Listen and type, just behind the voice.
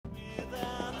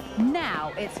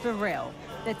Now it's for real.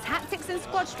 The tactics and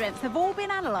squad strengths have all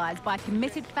been analysed by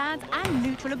committed fans and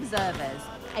neutral observers.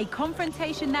 A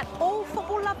confrontation that all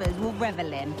football lovers will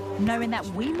revel in, knowing that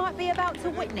we might be about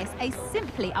to witness a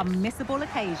simply unmissable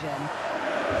occasion.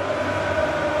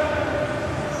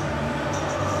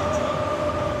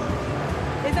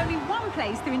 There's only one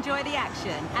place to enjoy the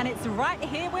action, and it's right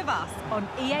here with us on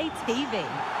EA TV.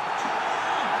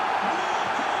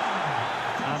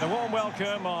 And a warm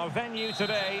welcome. Our venue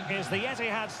today is the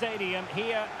Etihad Stadium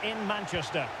here in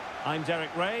Manchester. I'm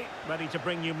Derek Ray, ready to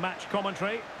bring you match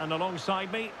commentary, and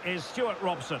alongside me is Stuart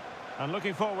Robson. And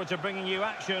looking forward to bringing you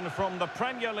action from the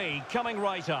Premier League coming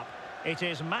right up. It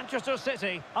is Manchester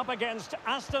City up against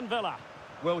Aston Villa.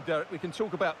 Well, Derek, we can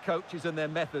talk about coaches and their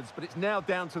methods, but it's now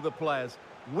down to the players.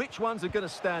 Which ones are going to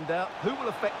stand out, who will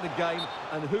affect the game,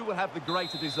 and who will have the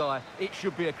greater desire? It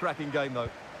should be a cracking game, though.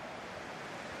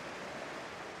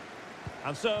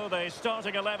 And so the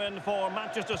starting 11 for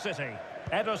Manchester City.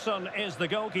 Ederson is the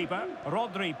goalkeeper.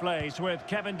 Rodri plays with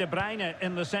Kevin De Bruyne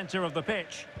in the centre of the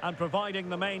pitch. And providing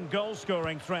the main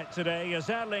goal-scoring threat today is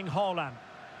Erling Haaland.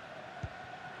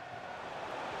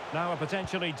 Now a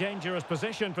potentially dangerous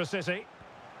position for City.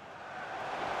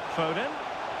 Foden.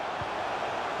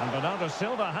 And Bernardo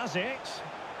Silva has it.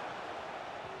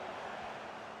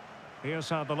 Here's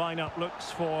how the lineup looks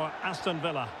for Aston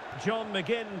Villa. John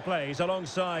McGinn plays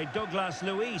alongside Douglas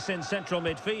Luiz in central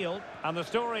midfield. And the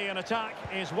story in attack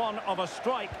is one of a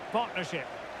strike partnership.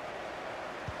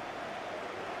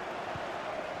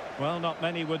 Well, not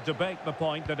many would debate the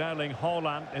point that Erling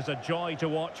Haaland is a joy to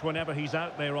watch whenever he's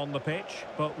out there on the pitch.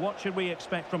 But what should we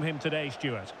expect from him today,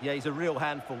 Stuart? Yeah, he's a real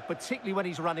handful, particularly when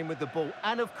he's running with the ball.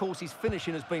 And, of course, his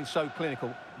finishing has been so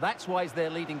clinical. That's why he's their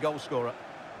leading goal scorer.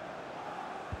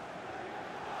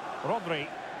 Rodri.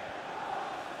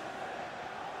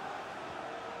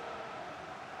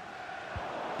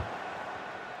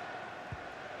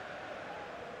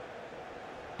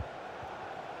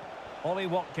 Ollie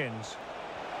Watkins.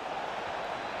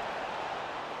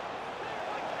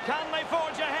 Can they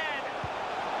forge ahead?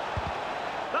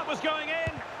 That was going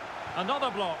in. Another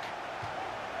block.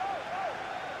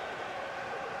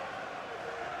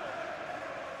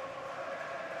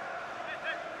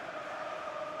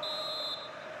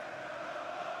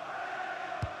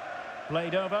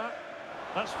 Played over.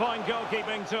 That's fine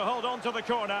goalkeeping to hold on to the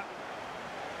corner.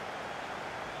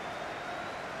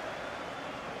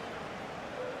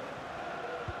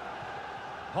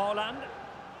 Haaland.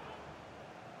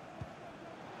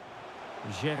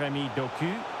 Jeremy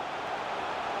Doku.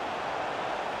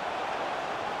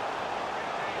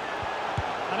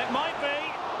 And it might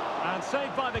be. And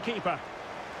saved by the keeper.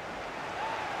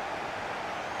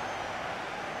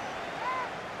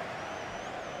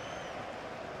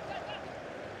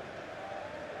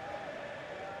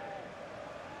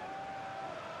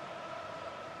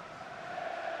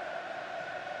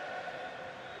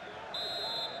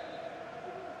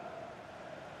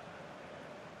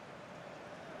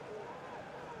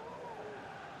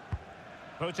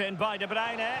 Put in by De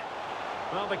Bruyne.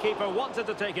 Well, the keeper wanted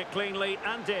to take it cleanly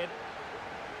and did.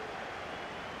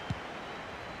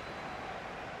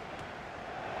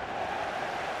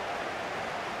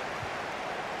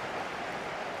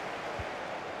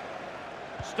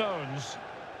 Stones.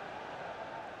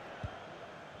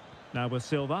 Now with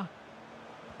Silva.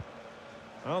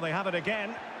 Oh, they have it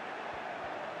again.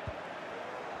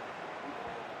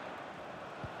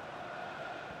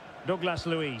 Douglas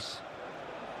Luiz.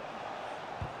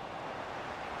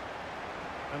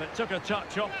 And it took a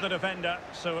touch off the defender,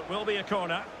 so it will be a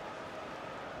corner.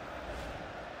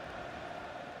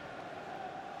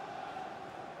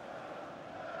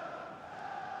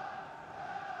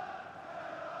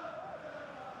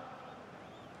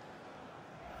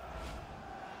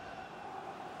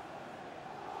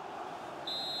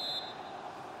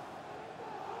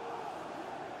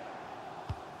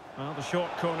 Well, the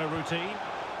short corner routine,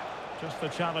 just the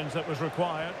challenge that was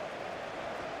required.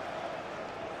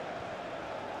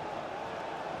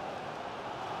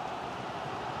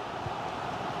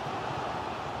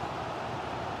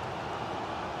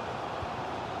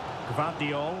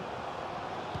 Gvardiol.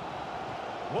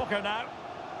 Walker now.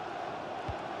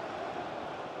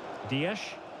 Dias.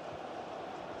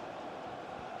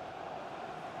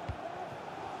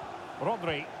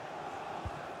 Rodri.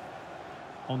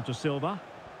 On to Silva.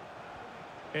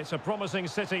 It's a promising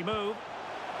City move.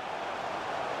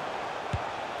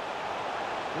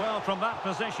 Well, from that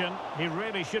position, he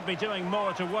really should be doing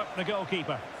more to work the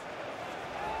goalkeeper.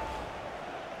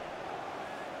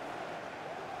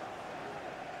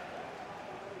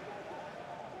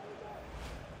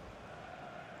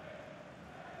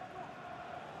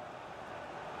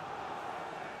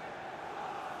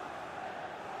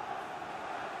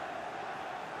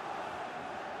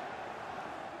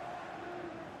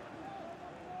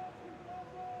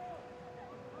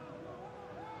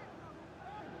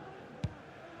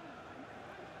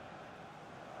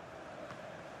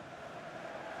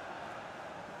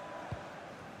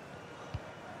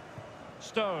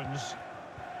 Stones.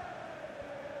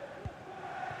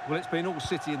 Well, it's been all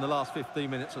City in the last 15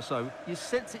 minutes or so. You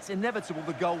sense it's inevitable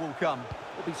the goal will come.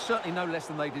 It'll be certainly no less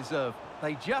than they deserve.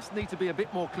 They just need to be a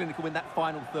bit more clinical in that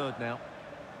final third now.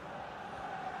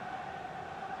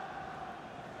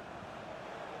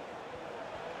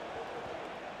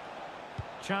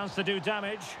 Chance to do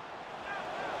damage.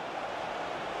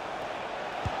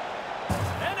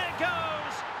 In it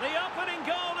goes! The opening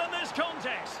goal in this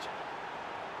contest.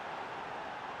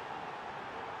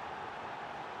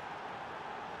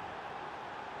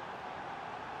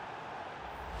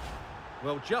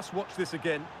 Well, just watch this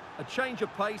again. A change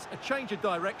of pace, a change of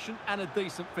direction, and a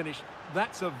decent finish.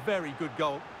 That's a very good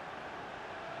goal.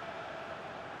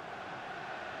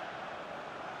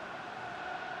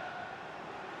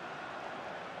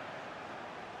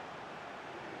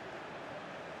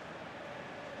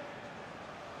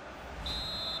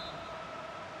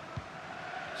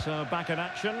 So back in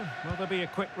action. Will there be a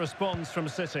quick response from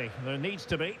City? There needs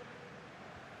to be.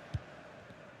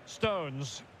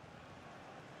 Stones.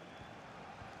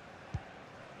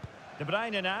 De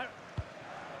Bruyne now.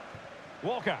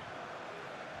 Walker.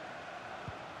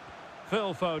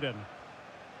 Phil Foden.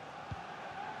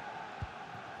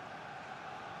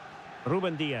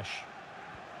 Ruben Dias.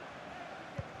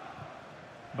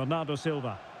 Bernardo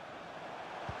Silva.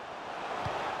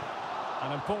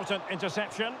 An important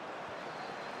interception.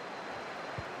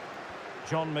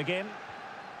 John McGinn.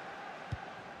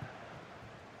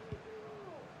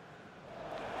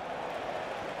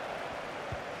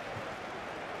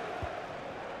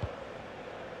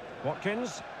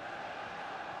 Watkins.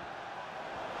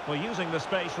 Well, using the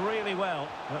space really well,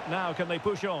 but now can they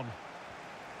push on?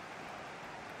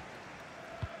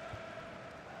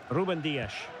 Ruben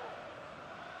Dias.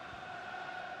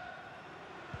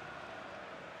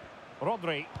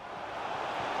 Rodri.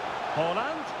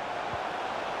 Haaland.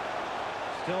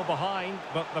 Still behind,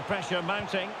 but the pressure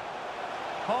mounting.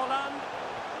 Haaland.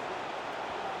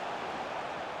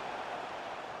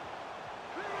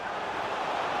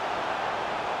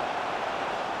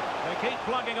 They keep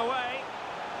plugging away.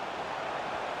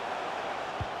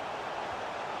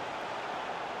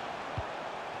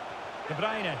 De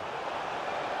Bruyne.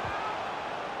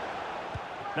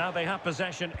 Now they have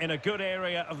possession in a good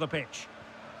area of the pitch.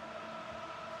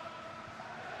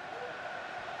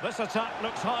 This attack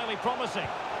looks highly promising.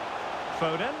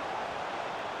 Foden.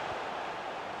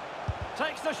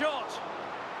 Takes the shot.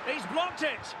 He's blocked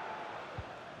it.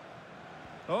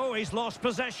 Oh, he's lost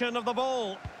possession of the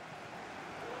ball.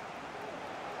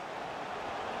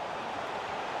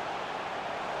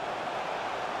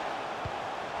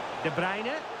 De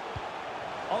Bruyne.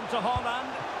 On to Haaland.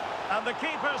 And the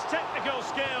keeper's technical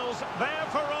skills there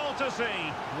for all to see.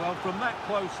 Well, from that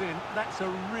close in, that's a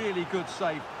really good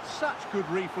save. Such good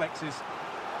reflexes.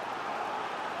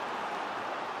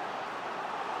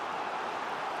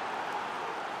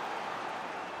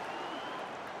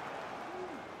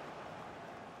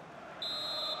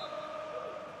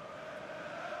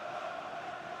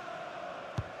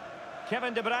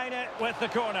 Kevin De Bruyne with the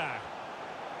corner.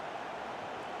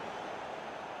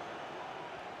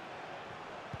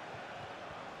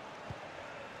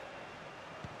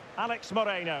 Alex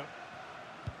Moreno.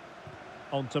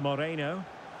 On to Moreno.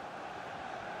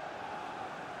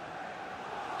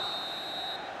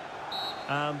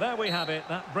 And there we have it.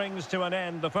 That brings to an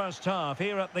end the first half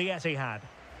here at the Etihad.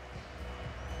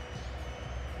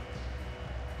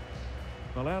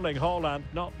 Well, Erling Haaland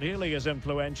not nearly as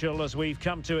influential as we've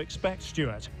come to expect,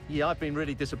 Stuart. Yeah, I've been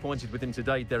really disappointed with him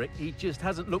today, Derek. He just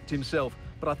hasn't looked himself.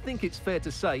 But I think it's fair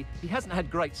to say he hasn't had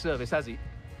great service, has he?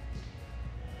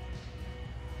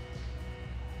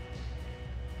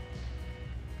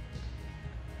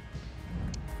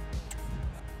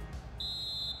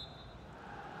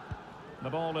 The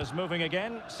ball is moving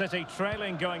again. City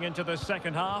trailing going into the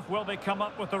second half. Will they come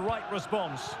up with the right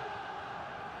response?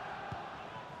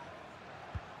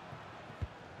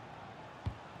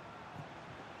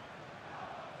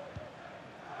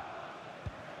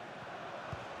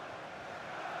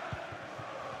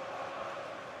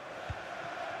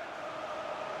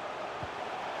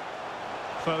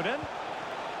 Foden.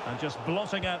 And just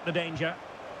blotting out the danger.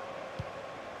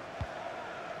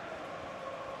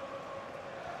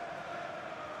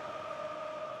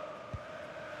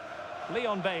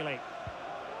 Leon Bailey.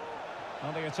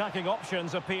 And the attacking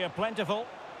options appear plentiful.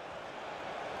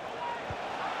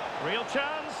 Real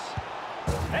chance.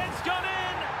 It's gone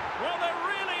in. Well, they're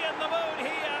really in the mood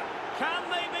here. Can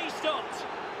they be stopped?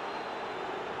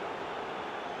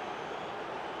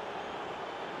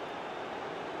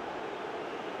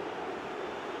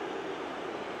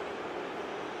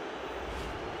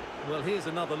 Well, here's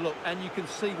another look, and you can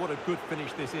see what a good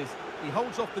finish this is. He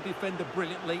holds off the defender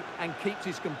brilliantly and keeps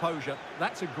his composure.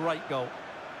 That's a great goal.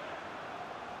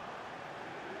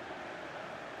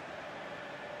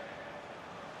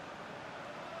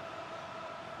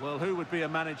 Well, who would be a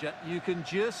manager? You can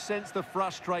just sense the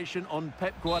frustration on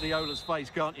Pep Guardiola's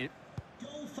face, can't you?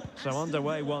 So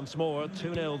underway once more,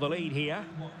 2-0 the lead here.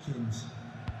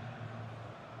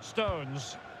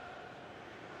 Stones.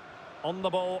 On the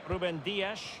ball, Ruben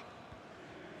Dias.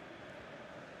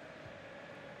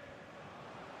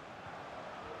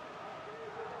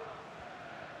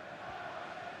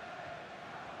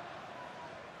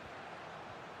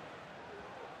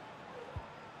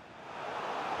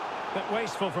 Bit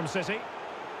wasteful from City.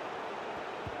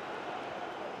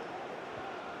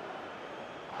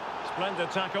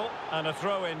 Splendid tackle and a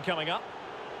throw-in coming up.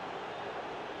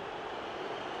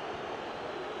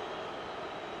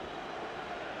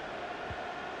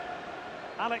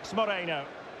 Alex Moreno.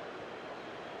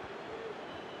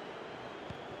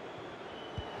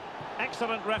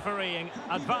 Excellent refereeing,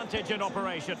 advantage in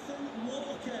operation.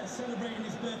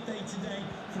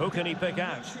 Who can he pick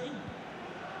out?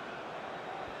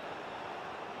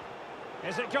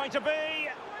 Is it going to be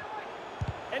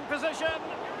in position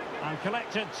and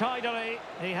collected tidily?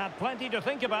 He had plenty to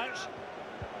think about.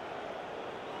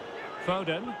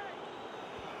 Foden.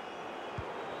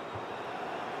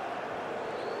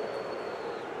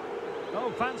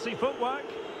 Oh, fancy footwork.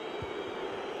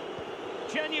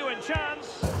 Genuine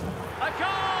chance. A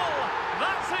goal!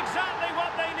 That's exactly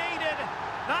what they needed.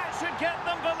 That should get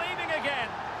them believing again.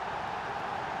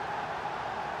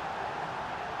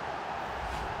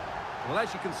 Well,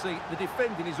 as you can see, the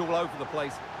defending is all over the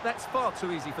place. That's far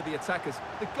too easy for the attackers.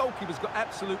 The goalkeeper's got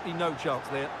absolutely no chance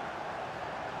there.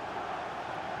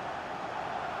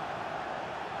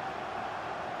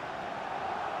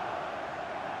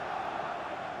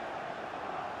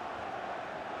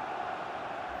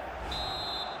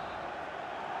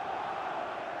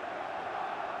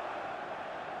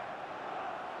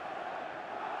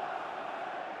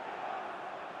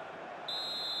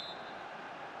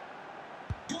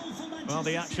 Well,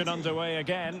 the action underway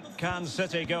again. Can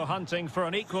City go hunting for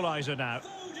an equaliser now?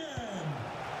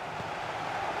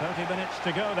 30 minutes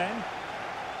to go then.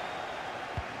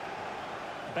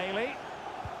 Bailey.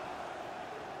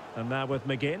 And now with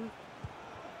McGinn.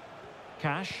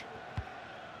 Cash.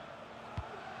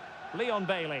 Leon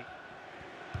Bailey.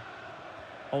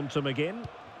 On to McGinn.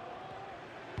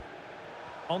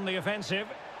 On the offensive.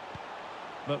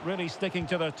 But really sticking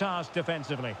to their task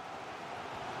defensively.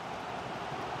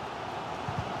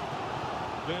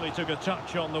 Really took a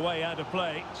touch on the way out of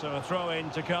play, so a throw-in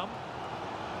to come.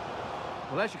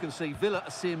 Well, as you can see, Villa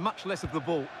are seeing much less of the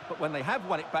ball, but when they have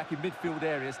won it back in midfield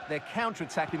areas, their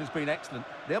counter-attacking has been excellent.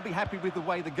 They'll be happy with the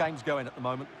way the game's going at the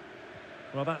moment.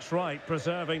 Well, that's right,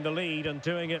 preserving the lead and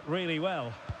doing it really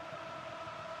well.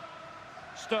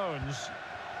 Stones.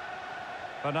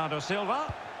 Bernardo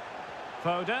Silva.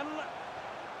 Foden.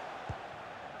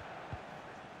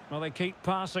 Well, they keep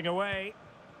passing away.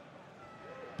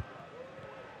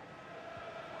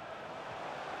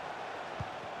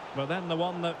 But then the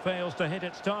one that fails to hit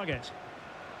its target.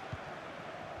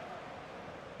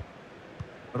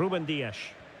 Ruben Dias.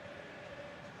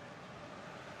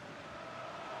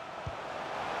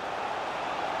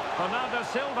 Bernardo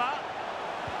Silva.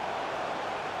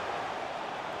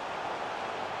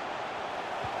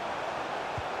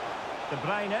 De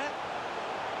Bruyne.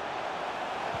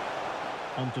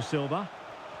 On to Silva.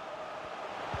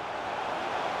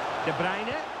 De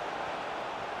Bruyne.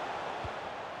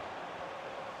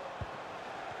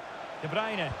 De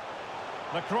Bruyne.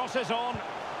 The cross is on.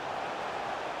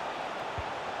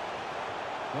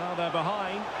 Well, they're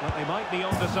behind, but they might be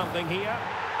onto something here.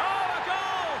 Oh, a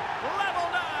goal! Level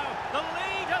now! The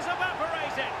lead has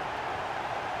evaporated!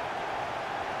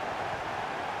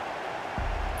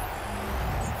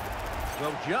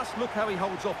 Well, just look how he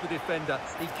holds off the defender.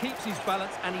 He keeps his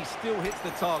balance and he still hits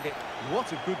the target.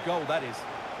 What a good goal that is.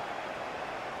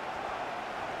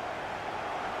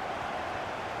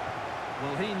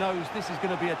 Well, he knows this is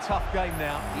going to be a tough game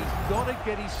now. He's got to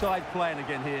get his side playing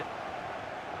again here.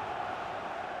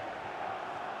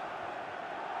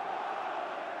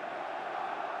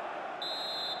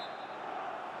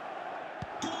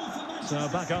 So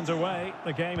back underway,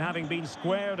 the game having been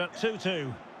squared at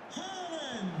 2-2.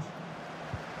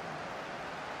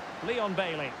 Leon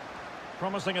Bailey.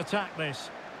 Promising attack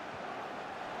this.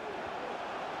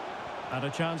 And a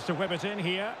chance to whip it in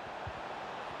here.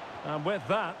 And with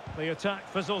that, the attack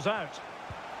fizzles out.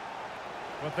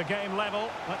 With the game level,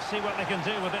 let's see what they can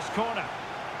do with this corner.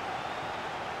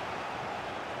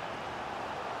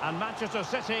 And Manchester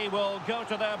City will go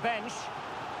to their bench.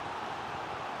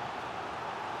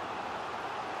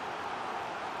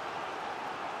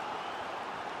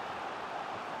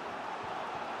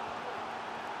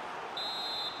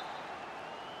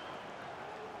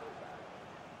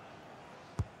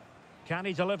 Can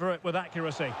he deliver it with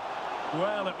accuracy?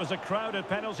 Well, it was a crowded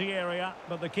penalty area,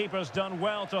 but the keeper's done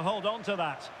well to hold on to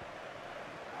that.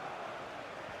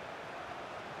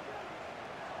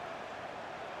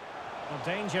 Well,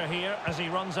 danger here as he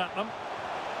runs at them.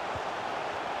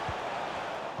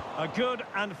 A good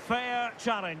and fair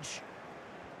challenge.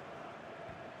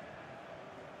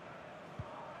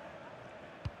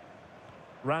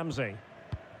 Ramsey.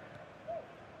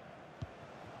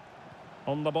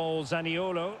 On the ball,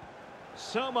 Zaniolo.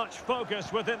 So much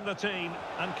focus within the team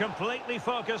and completely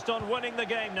focused on winning the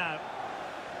game now.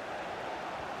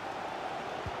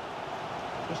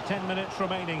 Just 10 minutes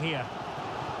remaining here.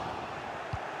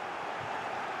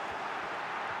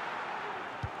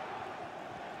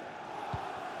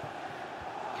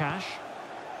 Cash.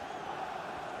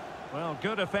 Well,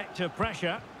 good effective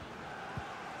pressure.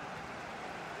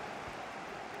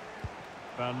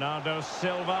 Bernardo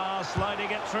Silva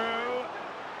sliding it through.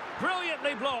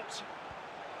 Brilliantly blocked.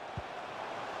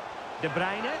 De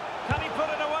Bruyne, can he put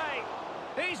it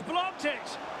away? He's blocked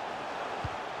it.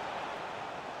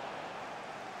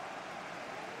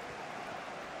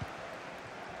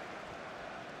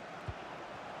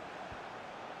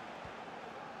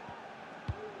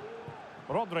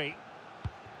 Rodri.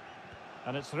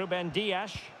 And it's Ruben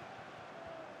Dias.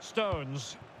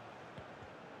 Stones.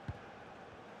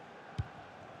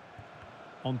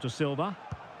 On to Silva.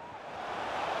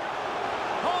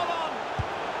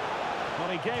 Well,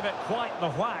 he gave it quite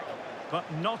the whack, but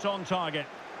not on target.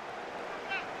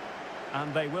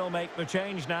 And they will make the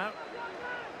change now.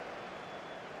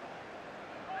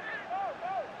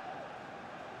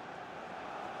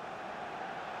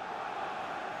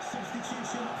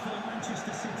 Substitution for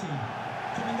Manchester City.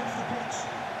 Coming off the pitch,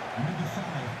 number 5,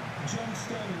 John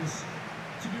Stones,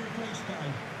 to be replaced by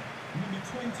number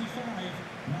 25,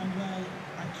 Manuel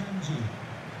Akanji.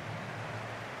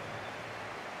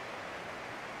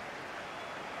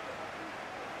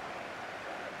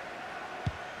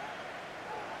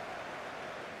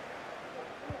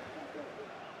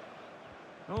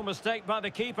 Oh, mistake by the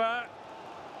keeper.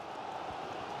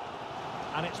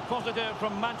 And it's positive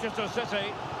from Manchester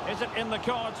City. Is it in the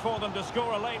cards for them to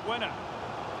score a late winner?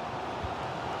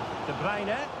 De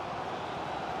Bruyne.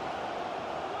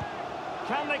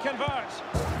 Can they convert?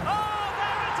 Oh,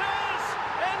 there it is!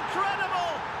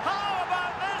 Incredible! How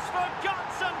about this for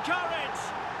guts and courage?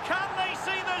 Can they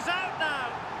see this out now?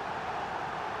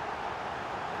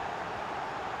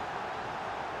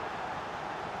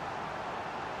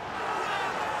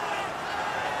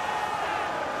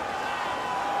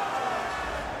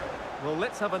 Well,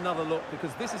 let's have another look,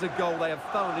 because this is a goal they have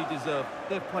thoroughly deserved.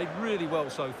 They've played really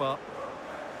well so far.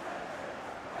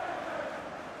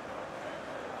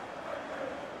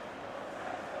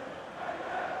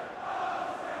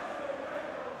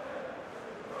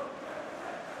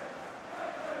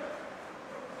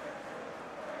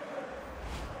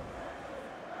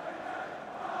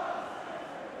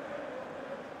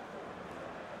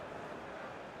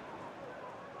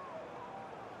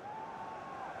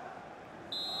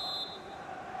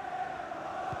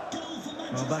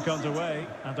 Well, back underway,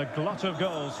 and a glut of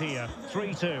goals here.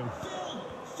 3-2.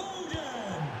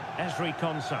 Ezri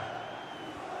Konsa.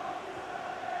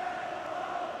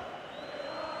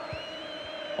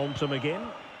 On to McGinn.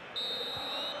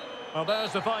 Well,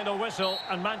 there's the final whistle,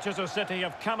 and Manchester City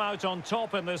have come out on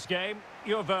top in this game.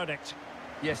 Your verdict?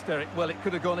 Yes, Derek, well, it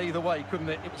could have gone either way, couldn't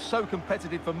it? It was so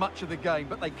competitive for much of the game,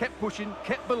 but they kept pushing,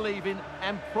 kept believing,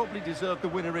 and probably deserved the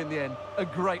winner in the end. A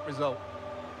great result.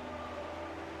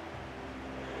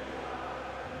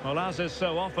 Well, as is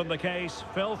so often the case,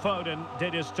 Phil Foden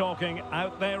did his talking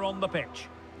out there on the pitch.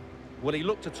 Well, he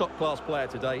looked a top-class player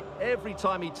today. Every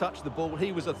time he touched the ball,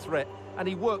 he was a threat, and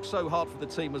he worked so hard for the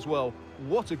team as well.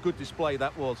 What a good display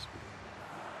that was.